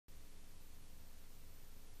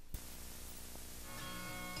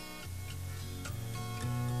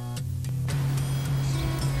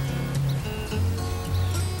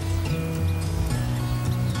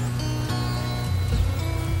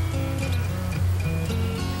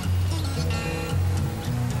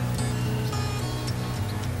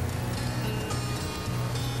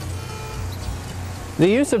The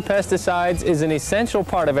use of pesticides is an essential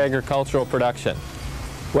part of agricultural production,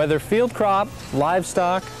 whether field crop,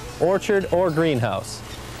 livestock, orchard, or greenhouse.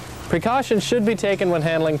 Precautions should be taken when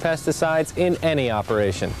handling pesticides in any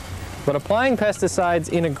operation, but applying pesticides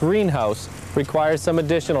in a greenhouse requires some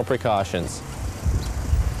additional precautions.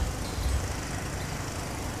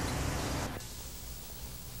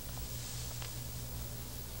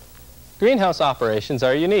 Greenhouse operations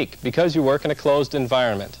are unique because you work in a closed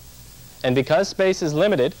environment. And because space is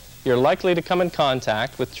limited, you're likely to come in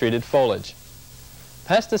contact with treated foliage.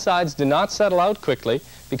 Pesticides do not settle out quickly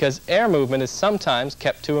because air movement is sometimes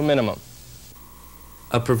kept to a minimum.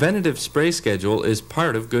 A preventative spray schedule is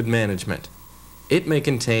part of good management. It may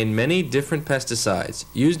contain many different pesticides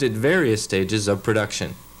used at various stages of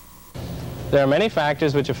production. There are many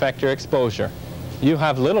factors which affect your exposure. You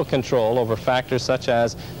have little control over factors such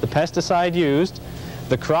as the pesticide used,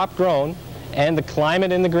 the crop grown, and the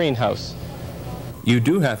climate in the greenhouse. You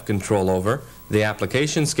do have control over the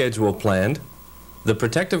application schedule planned, the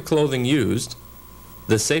protective clothing used,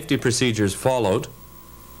 the safety procedures followed,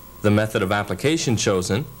 the method of application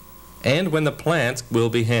chosen, and when the plants will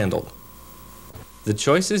be handled. The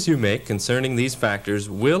choices you make concerning these factors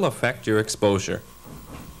will affect your exposure.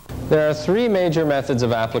 There are three major methods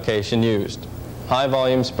of application used: high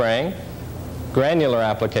volume spraying, granular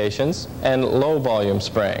applications, and low volume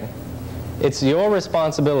spraying. It's your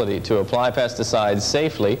responsibility to apply pesticides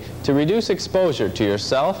safely to reduce exposure to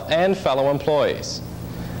yourself and fellow employees.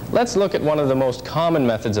 Let's look at one of the most common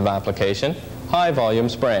methods of application, high volume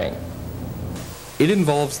spraying. It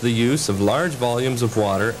involves the use of large volumes of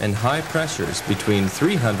water and high pressures between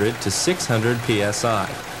 300 to 600 psi.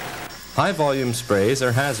 High volume sprays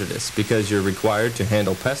are hazardous because you're required to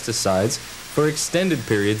handle pesticides for extended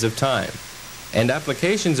periods of time, and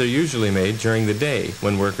applications are usually made during the day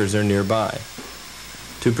when workers are nearby.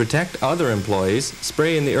 To protect other employees,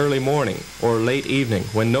 spray in the early morning or late evening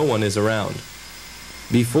when no one is around.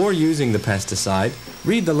 Before using the pesticide,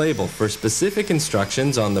 read the label for specific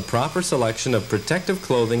instructions on the proper selection of protective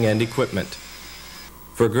clothing and equipment.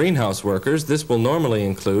 For greenhouse workers, this will normally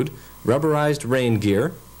include rubberized rain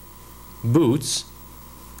gear, boots,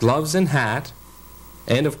 gloves and hat,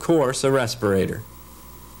 and of course a respirator.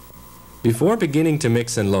 Before beginning to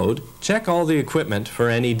mix and load, check all the equipment for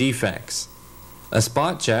any defects. A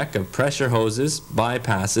spot check of pressure hoses,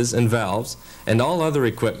 bypasses, and valves, and all other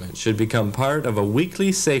equipment should become part of a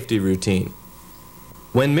weekly safety routine.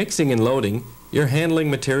 When mixing and loading, you're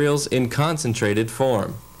handling materials in concentrated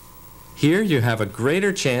form. Here you have a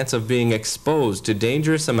greater chance of being exposed to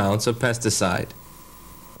dangerous amounts of pesticide.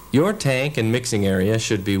 Your tank and mixing area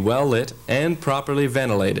should be well lit and properly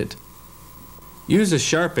ventilated. Use a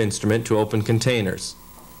sharp instrument to open containers.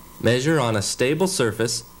 Measure on a stable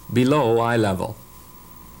surface below eye level.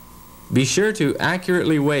 Be sure to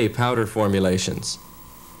accurately weigh powder formulations.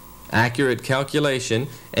 Accurate calculation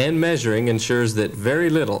and measuring ensures that very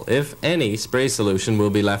little, if any, spray solution will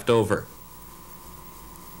be left over.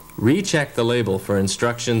 Recheck the label for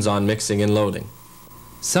instructions on mixing and loading.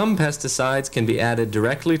 Some pesticides can be added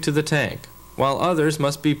directly to the tank, while others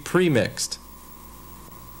must be pre-mixed.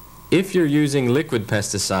 If you're using liquid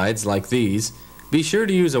pesticides like these, be sure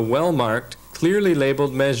to use a well-marked, clearly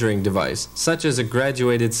labeled measuring device, such as a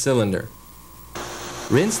graduated cylinder.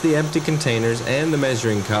 Rinse the empty containers and the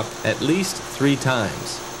measuring cup at least 3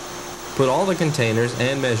 times. Put all the containers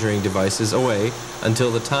and measuring devices away until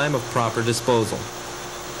the time of proper disposal.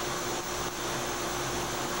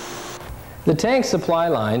 The tank supply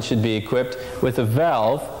line should be equipped with a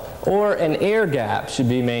valve, or an air gap should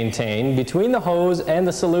be maintained between the hose and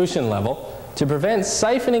the solution level to prevent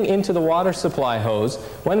siphoning into the water supply hose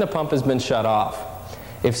when the pump has been shut off.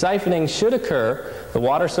 If siphoning should occur, the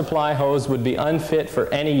water supply hose would be unfit for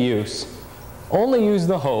any use. Only use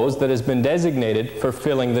the hose that has been designated for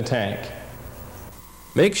filling the tank.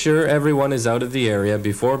 Make sure everyone is out of the area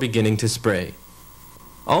before beginning to spray.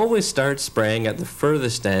 Always start spraying at the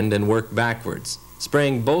furthest end and work backwards,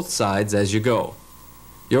 spraying both sides as you go.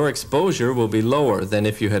 Your exposure will be lower than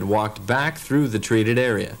if you had walked back through the treated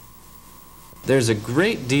area. There's a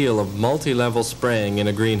great deal of multi-level spraying in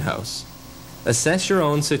a greenhouse. Assess your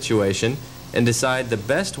own situation and decide the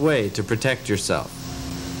best way to protect yourself.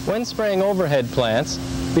 When spraying overhead plants,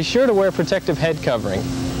 be sure to wear protective head covering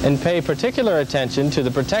and pay particular attention to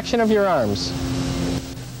the protection of your arms.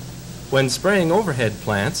 When spraying overhead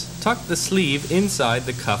plants, tuck the sleeve inside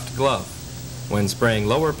the cuffed glove. When spraying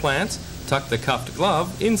lower plants, tuck the cuffed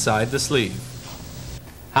glove inside the sleeve.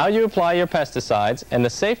 How you apply your pesticides and the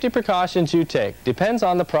safety precautions you take depends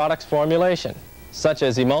on the product's formulation, such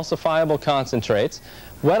as emulsifiable concentrates,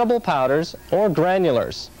 wettable powders, or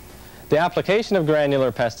granulars. The application of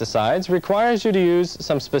granular pesticides requires you to use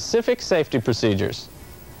some specific safety procedures.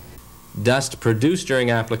 Dust produced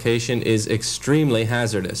during application is extremely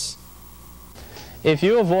hazardous. If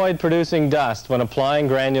you avoid producing dust when applying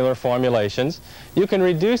granular formulations, you can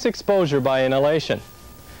reduce exposure by inhalation.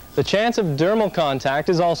 The chance of dermal contact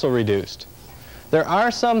is also reduced. There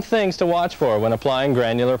are some things to watch for when applying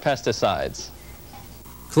granular pesticides.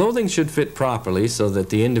 Clothing should fit properly so that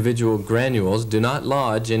the individual granules do not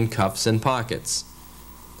lodge in cuffs and pockets.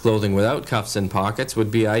 Clothing without cuffs and pockets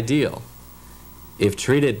would be ideal. If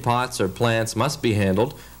treated pots or plants must be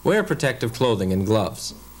handled, wear protective clothing and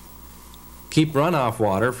gloves. Keep runoff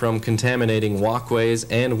water from contaminating walkways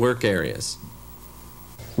and work areas.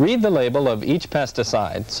 Read the label of each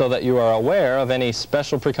pesticide so that you are aware of any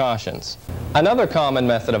special precautions. Another common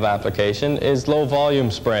method of application is low-volume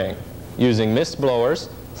spraying, using mist blowers,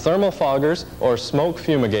 thermal foggers, or smoke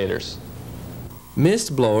fumigators.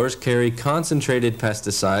 Mist blowers carry concentrated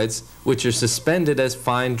pesticides which are suspended as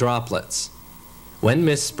fine droplets. When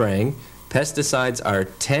mist spraying, pesticides are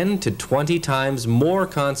 10 to 20 times more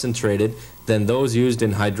concentrated than those used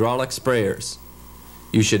in hydraulic sprayers.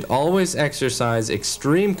 You should always exercise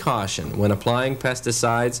extreme caution when applying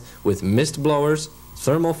pesticides with mist blowers,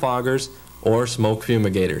 thermal foggers, or smoke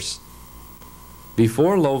fumigators.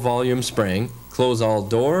 Before low-volume spraying, close all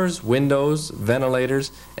doors, windows,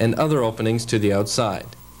 ventilators, and other openings to the outside.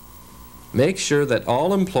 Make sure that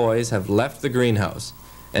all employees have left the greenhouse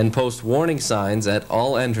and post warning signs at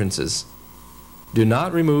all entrances. Do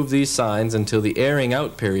not remove these signs until the airing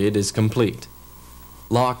out period is complete.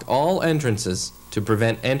 Lock all entrances to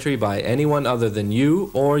prevent entry by anyone other than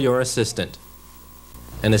you or your assistant.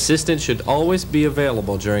 An assistant should always be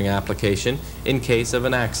available during application in case of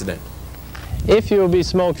an accident. If you will be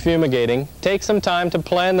smoke fumigating, take some time to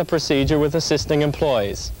plan the procedure with assisting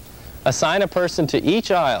employees. Assign a person to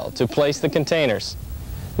each aisle to place the containers.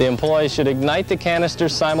 The employees should ignite the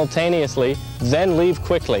canisters simultaneously, then leave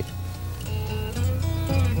quickly.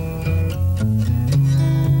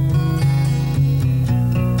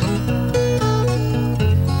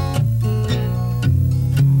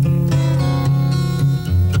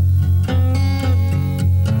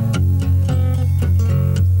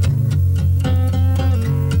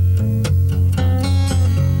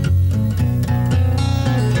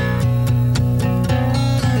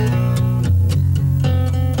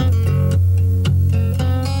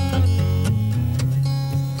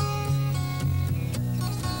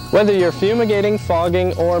 Whether you're fumigating,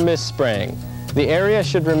 fogging, or mist spraying, the area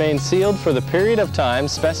should remain sealed for the period of time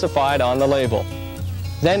specified on the label.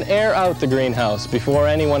 Then air out the greenhouse before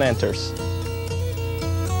anyone enters.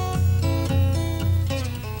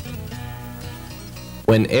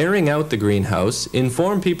 When airing out the greenhouse,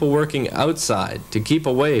 inform people working outside to keep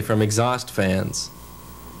away from exhaust fans.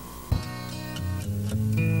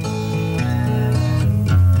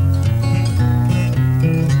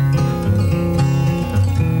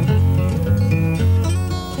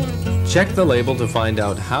 Check the label to find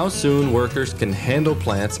out how soon workers can handle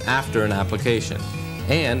plants after an application,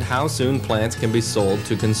 and how soon plants can be sold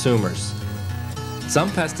to consumers. Some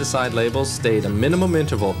pesticide labels state a minimum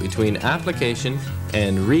interval between application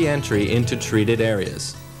and re-entry into treated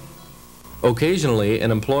areas. Occasionally,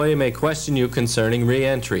 an employee may question you concerning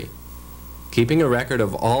re-entry. Keeping a record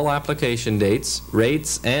of all application dates,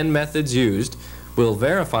 rates, and methods used will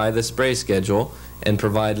verify the spray schedule and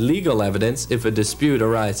provide legal evidence if a dispute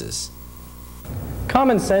arises.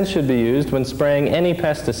 Common sense should be used when spraying any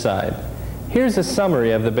pesticide. Here's a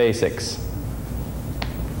summary of the basics.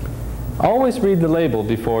 Always read the label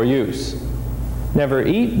before use. Never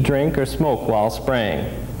eat, drink, or smoke while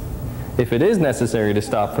spraying. If it is necessary to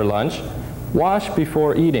stop for lunch, wash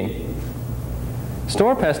before eating.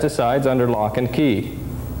 Store pesticides under lock and key.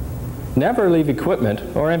 Never leave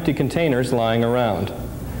equipment or empty containers lying around.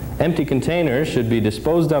 Empty containers should be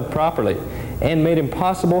disposed of properly and made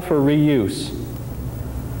impossible for reuse.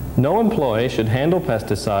 No employee should handle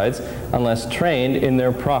pesticides unless trained in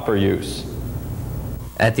their proper use.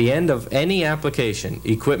 At the end of any application,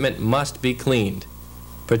 equipment must be cleaned.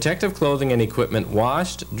 Protective clothing and equipment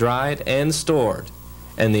washed, dried, and stored,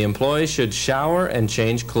 and the employee should shower and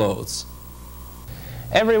change clothes.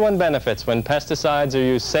 Everyone benefits when pesticides are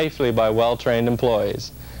used safely by well-trained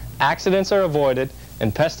employees. Accidents are avoided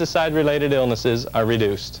and pesticide-related illnesses are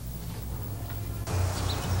reduced.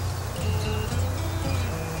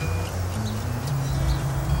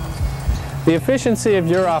 The efficiency of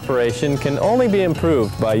your operation can only be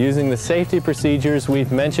improved by using the safety procedures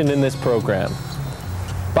we've mentioned in this program.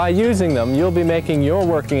 By using them, you'll be making your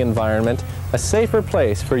working environment a safer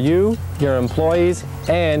place for you, your employees,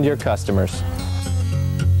 and your customers.